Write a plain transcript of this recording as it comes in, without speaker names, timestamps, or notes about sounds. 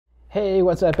Hey,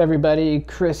 what's up everybody?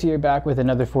 Chris here, back with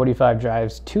another 45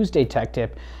 Drives Tuesday Tech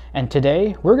Tip, and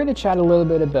today we're going to chat a little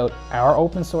bit about our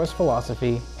open source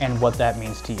philosophy and what that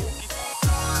means to you.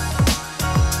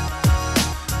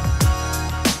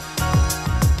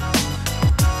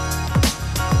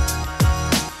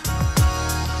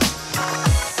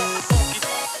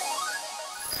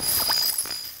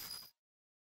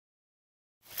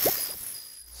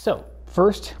 So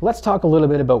first, let's talk a little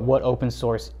bit about what open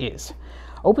source is.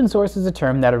 Open source is a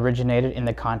term that originated in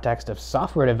the context of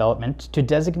software development to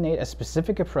designate a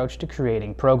specific approach to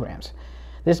creating programs.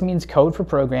 This means code for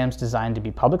programs designed to be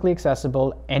publicly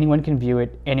accessible, anyone can view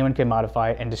it, anyone can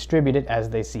modify it, and distribute it as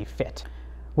they see fit.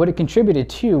 What it contributed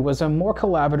to was a more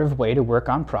collaborative way to work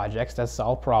on projects that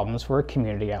solve problems for a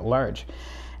community at large.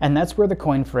 And that's where the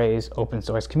coined phrase open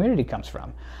source community comes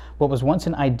from. What was once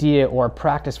an idea or a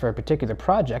practice for a particular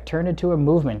project turned into a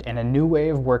movement and a new way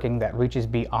of working that reaches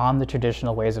beyond the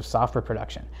traditional ways of software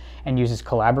production and uses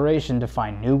collaboration to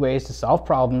find new ways to solve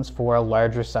problems for a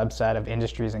larger subset of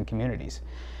industries and communities.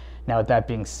 Now, with that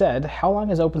being said, how long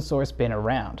has open source been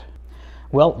around?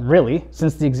 Well, really,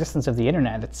 since the existence of the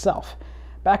internet itself.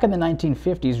 Back in the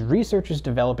 1950s, researchers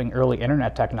developing early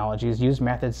internet technologies used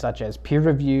methods such as peer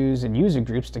reviews and user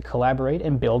groups to collaborate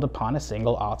and build upon a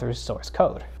single author's source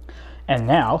code. And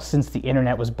now, since the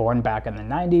internet was born back in the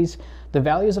 90s, the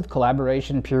values of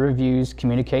collaboration, peer reviews,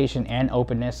 communication, and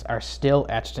openness are still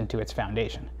etched into its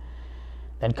foundation.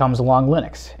 Then comes along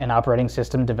Linux, an operating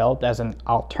system developed as an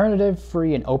alternative,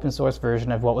 free, and open source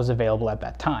version of what was available at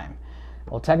that time.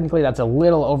 Well, technically that's a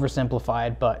little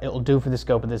oversimplified, but it'll do for the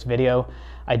scope of this video.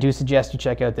 I do suggest you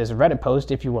check out this Reddit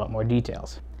post if you want more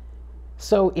details.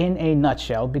 So in a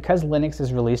nutshell, because Linux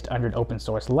is released under an open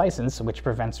source license, which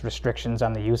prevents restrictions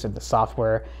on the use of the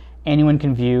software, anyone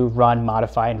can view, run,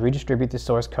 modify, and redistribute the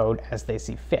source code as they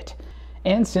see fit.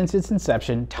 And since its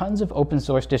inception, tons of open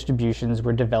source distributions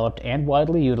were developed and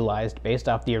widely utilized based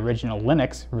off the original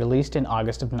Linux released in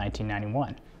August of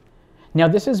 1991. Now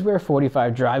this is where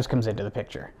 45 Drives comes into the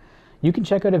picture. You can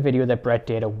check out a video that Brett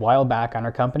did a while back on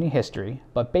our company history,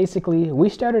 but basically we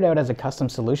started out as a custom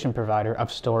solution provider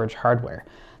of storage hardware.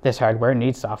 This hardware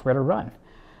needs software to run.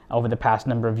 Over the past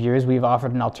number of years, we've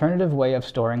offered an alternative way of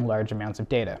storing large amounts of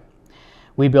data.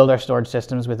 We build our storage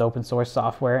systems with open source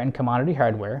software and commodity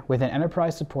hardware with an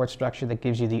enterprise support structure that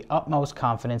gives you the utmost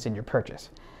confidence in your purchase.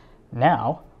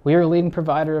 Now, we are a leading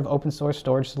provider of open source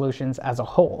storage solutions as a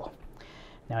whole.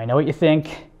 Now I know what you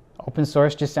think, open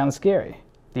source just sounds scary.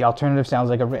 The alternative sounds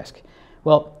like a risk.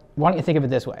 Well, why don't you think of it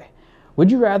this way?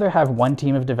 Would you rather have one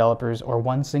team of developers or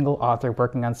one single author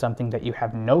working on something that you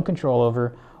have no control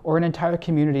over, or an entire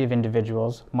community of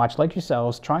individuals, much like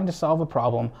yourselves, trying to solve a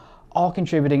problem, all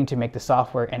contributing to make the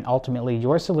software and ultimately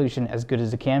your solution as good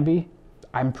as it can be?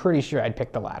 I'm pretty sure I'd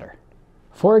pick the latter.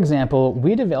 For example,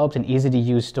 we developed an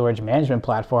easy-to-use storage management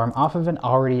platform off of an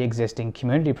already existing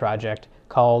community project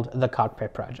called the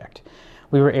Cockpit project.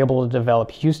 We were able to develop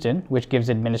Houston, which gives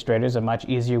administrators a much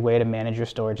easier way to manage your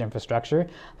storage infrastructure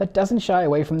that doesn't shy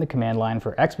away from the command line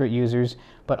for expert users,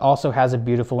 but also has a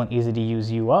beautiful and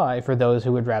easy-to-use UI for those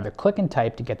who would rather click and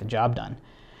type to get the job done.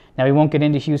 Now, we won't get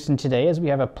into Houston today as we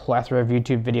have a plethora of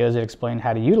YouTube videos that explain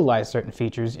how to utilize certain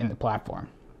features in the platform.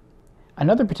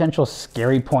 Another potential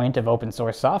scary point of open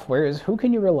source software is who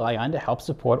can you rely on to help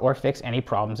support or fix any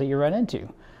problems that you run into?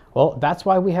 Well, that's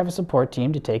why we have a support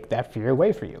team to take that fear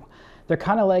away for you. They're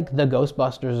kind of like the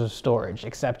Ghostbusters of storage,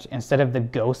 except instead of the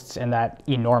ghosts and that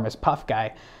enormous puff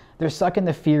guy, they're sucking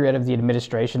the fear out of the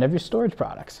administration of your storage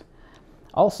products.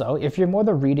 Also, if you're more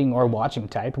the reading or watching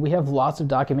type, we have lots of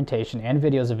documentation and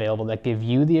videos available that give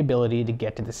you the ability to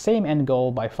get to the same end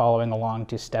goal by following along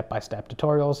to step-by-step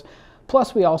tutorials.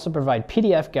 Plus, we also provide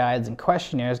PDF guides and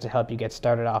questionnaires to help you get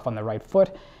started off on the right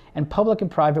foot, and public and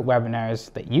private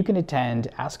webinars that you can attend,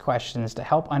 ask questions to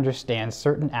help understand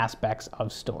certain aspects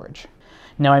of storage.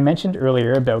 Now, I mentioned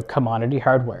earlier about commodity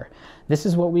hardware. This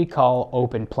is what we call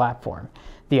open platform.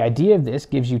 The idea of this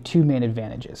gives you two main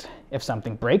advantages. If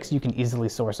something breaks, you can easily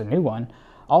source a new one.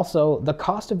 Also, the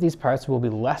cost of these parts will be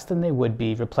less than they would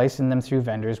be replacing them through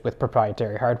vendors with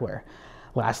proprietary hardware.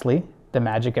 Lastly, the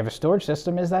magic of a storage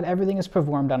system is that everything is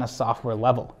performed on a software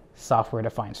level,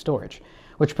 software-defined storage,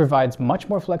 which provides much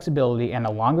more flexibility and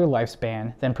a longer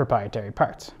lifespan than proprietary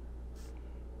parts.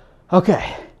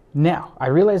 Okay, now I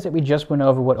realize that we just went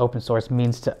over what open source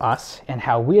means to us and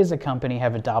how we as a company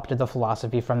have adopted the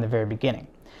philosophy from the very beginning.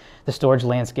 The storage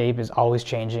landscape is always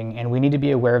changing and we need to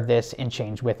be aware of this and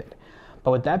change with it.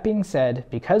 But with that being said,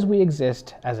 because we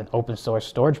exist as an open source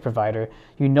storage provider,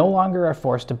 you no longer are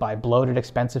forced to buy bloated,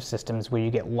 expensive systems where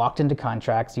you get locked into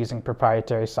contracts using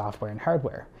proprietary software and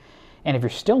hardware. And if you're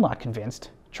still not convinced,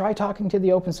 try talking to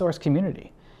the open source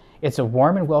community. It's a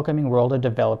warm and welcoming world of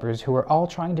developers who are all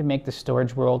trying to make the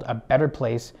storage world a better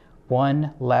place,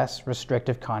 one less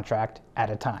restrictive contract at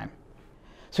a time.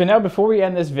 So now, before we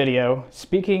end this video,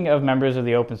 speaking of members of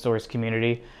the open source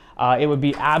community, it would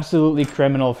be absolutely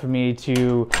criminal for me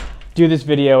to do this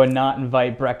video and not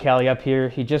invite Brett Kelly up here.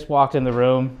 He just walked in the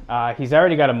room. He's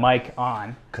already got a mic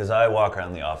on. Because I walk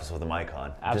around the office with a mic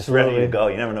on. Absolutely. Just ready to go.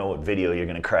 You never know what video you're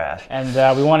going to crash. And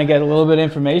we want to get a little bit of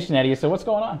information out of you. So what's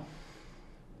going on?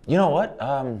 You know what?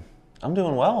 I'm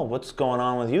doing well. What's going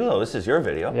on with you, though? This is your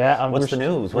video. Yeah. What's the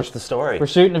news? What's the story? We're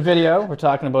shooting a video. We're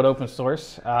talking about open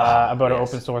source, about our yes.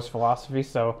 open source philosophy.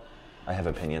 So I have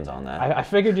opinions on that. I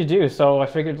figured you do. So I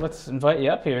figured let's invite you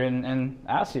up here and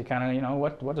ask you kind of, you know,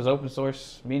 what does open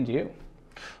source mean to you?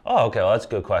 Oh, okay. Well, that's a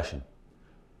good question.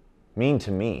 Mean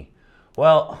to me?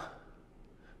 Well,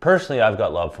 personally, I've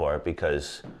got love for it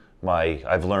because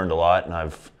I've learned a lot and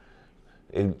I've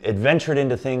adventured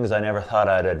into things I never thought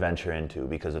I'd adventure into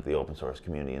because of the open source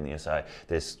community and the SI.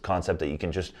 This concept that you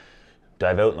can just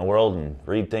dive out in the world and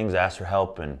read things, ask for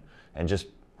help, and just,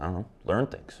 I don't know, learn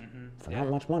things for not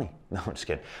much money. No, I'm just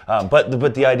kidding.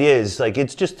 But the idea is, like,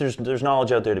 it's just there's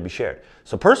knowledge out there to be shared.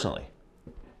 So personally,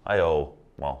 I owe,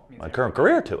 well, my current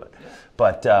career to it.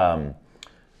 But I'm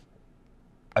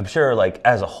sure, like,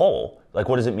 as a whole, like,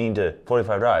 what does it mean to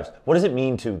 45 Drives? What does it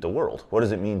mean to the world? What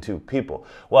does it mean to people?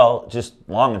 Well, just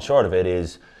long and short of it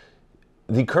is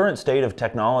the current state of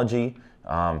technology,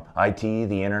 IT,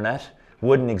 the internet,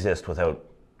 wouldn't exist without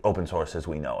open source as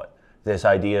we know it. This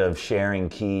idea of sharing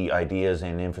key ideas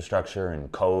in infrastructure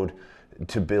and code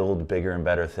to build bigger and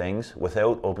better things,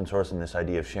 without open source and this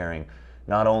idea of sharing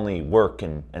not only work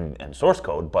and source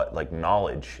code, but like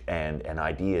knowledge and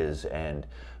ideas and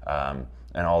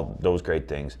all those great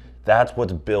things. That's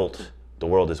what's built the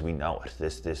world as we know it,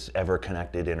 this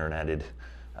ever-connected, interneted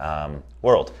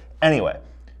world. Anyway,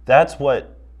 that's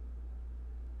what,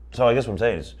 so I guess what I'm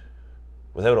saying is,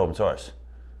 without open source,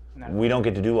 we don't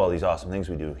get to do all these awesome things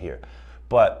we do here.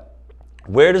 But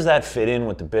where does that fit in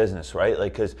with the business, right?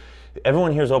 Like, because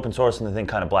everyone hears open source and they think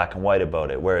kind of black and white about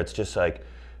it, where it's just like,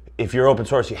 if you're open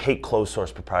source, you hate closed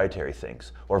source proprietary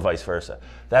things, or vice versa.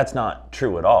 That's not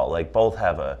true at all. Like, both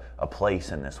have a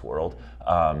place in this world.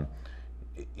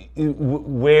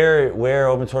 Where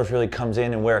open source really comes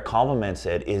in and where it complements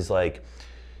it is like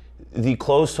the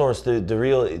closed source,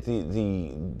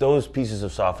 those pieces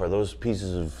of software, those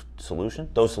pieces of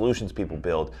those solutions people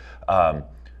build are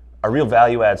real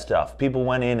value add stuff. People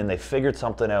went in and they figured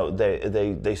something out.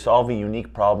 They solve a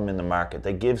unique problem in the market.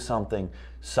 They give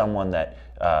someone that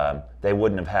they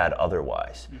wouldn't have had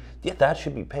otherwise. Yeah, that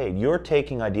should be paid. You're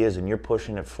taking ideas and you're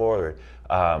pushing it forward.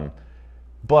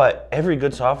 But every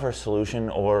good software solution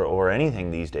or anything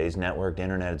these days, networked,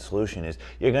 interneted solution, is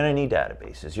you're going to need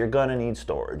databases, you're going to need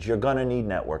storage, you're going to need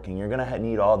networking, you're going to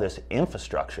need all this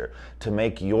infrastructure to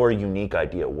make your unique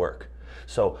idea work.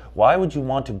 So why would you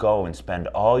want to go and spend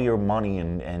all your money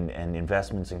and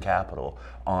investments in capital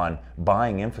on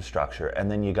buying infrastructure, and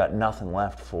then you got nothing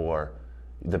left for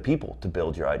the people to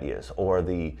build your ideas, or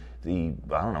the I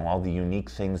don't know, all the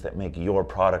unique things that make your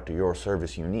product or your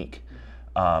service unique?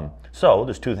 So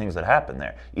there's two things that happen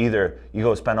there. Either you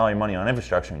go spend all your money on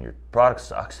infrastructure and your product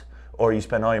sucks, or you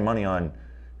spend all your money on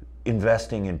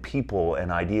investing in people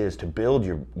and ideas to build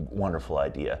your wonderful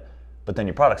idea, but then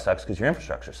your product sucks because your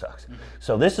infrastructure sucks.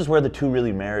 So this is where the two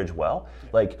really marriage well.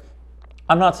 Like,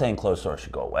 I'm not saying closed source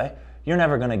should go away. You're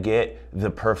never going to get the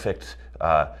perfect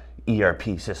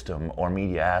ERP system or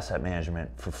media asset management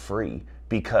for free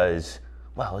because,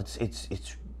 well,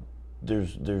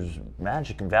 there's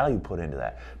magic and value put into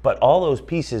that. But all those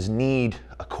pieces need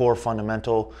a core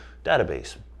fundamental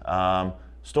database,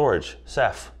 storage,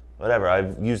 Ceph, whatever.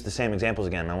 I've used the same examples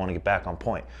again, and I want to get back on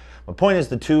point. My point is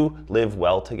the two live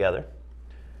well together.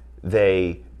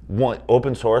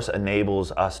 Open source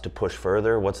enables us to push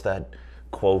further. What's that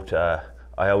quote?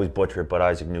 I always butcher it, but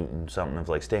Isaac Newton, something of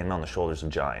like standing on the shoulders of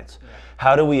giants. Yeah.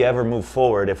 How do we ever move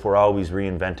forward if we're always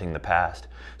reinventing the past?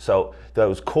 So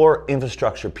those core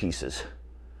infrastructure pieces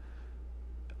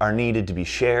are needed to be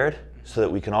shared so that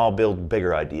we can all build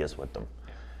bigger ideas with them.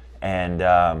 And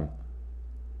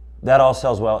that all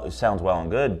sounds well and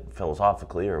good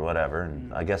philosophically or whatever,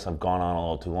 and I guess I've gone on a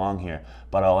little too long here,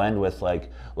 but I'll end with,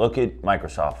 like, look at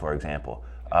Microsoft, for example.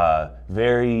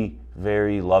 Very,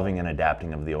 very loving and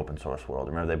adapting of the open source world.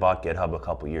 Remember, they bought GitHub a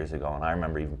couple years ago, and I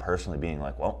remember even personally being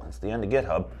like, well, it's the end of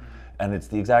GitHub, and it's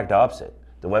the exact opposite.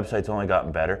 The website's only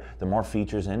gotten better. The more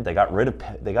features in, they got rid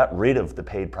of the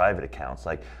paid private accounts.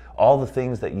 Like, all the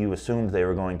things that you assumed they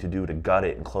were going to do to gut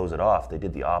it and close it off, they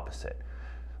did the opposite.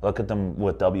 Look at them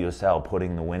with WSL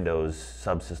putting the Windows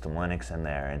subsystem Linux in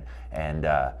there, and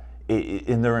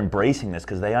they're embracing this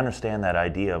because they understand that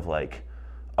idea of like,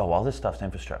 oh, all this stuff's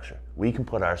infrastructure. We can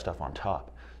put our stuff on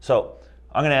top. So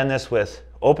I'm going to end this with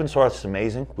open source is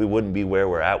amazing. We wouldn't be where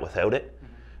we're at without it.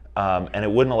 And it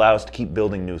wouldn't allow us to keep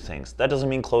building new things. That doesn't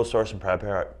mean closed source and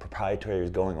proprietary is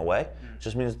going away. It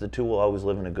just means the two will always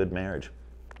live in a good marriage.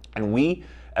 And we,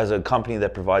 as a company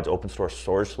that provides open source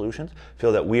storage solutions,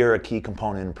 feel that we are a key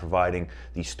component in providing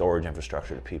the storage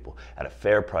infrastructure to people at a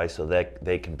fair price so that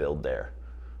they can build their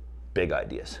big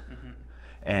ideas.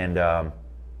 And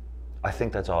I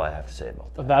think that's all I have to say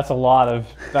about that.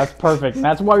 That's perfect. And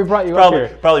that's why we brought you up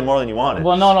here. Probably more than you wanted.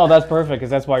 Well, no, that's perfect,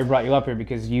 because that's why we brought you up here,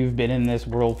 because you've been in this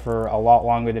world for a lot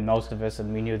longer than most of us,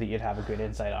 and we knew that you'd have a good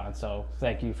insight on it. So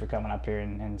thank you for coming up here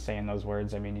and saying those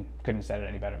words. I mean, you couldn't have said it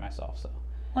any better myself. So.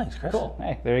 Thanks, Chris. Cool.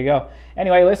 Hey, there you go.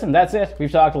 Anyway, listen, that's it.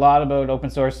 We've talked a lot about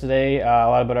open source today, a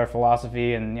lot about our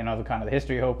philosophy and, you know, the kind of the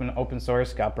history of open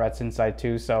source. Got Brett's insight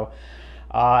too. So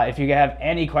if you have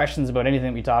any questions about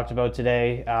anything we talked about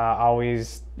today,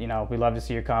 always, you know, we'd love to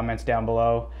see your comments down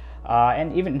below.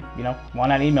 And even, you know, why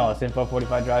not email us,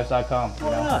 info45drives.com.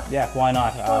 Why not? Yeah, why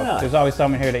not? Why not? There's always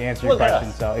someone here to answer your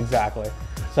questions. So exactly.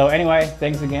 So anyway,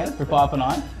 thanks again for popping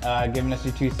on, giving us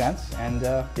your 2 cents. And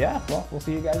yeah, well, we'll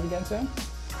see you guys again soon.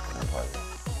 Our pleasure.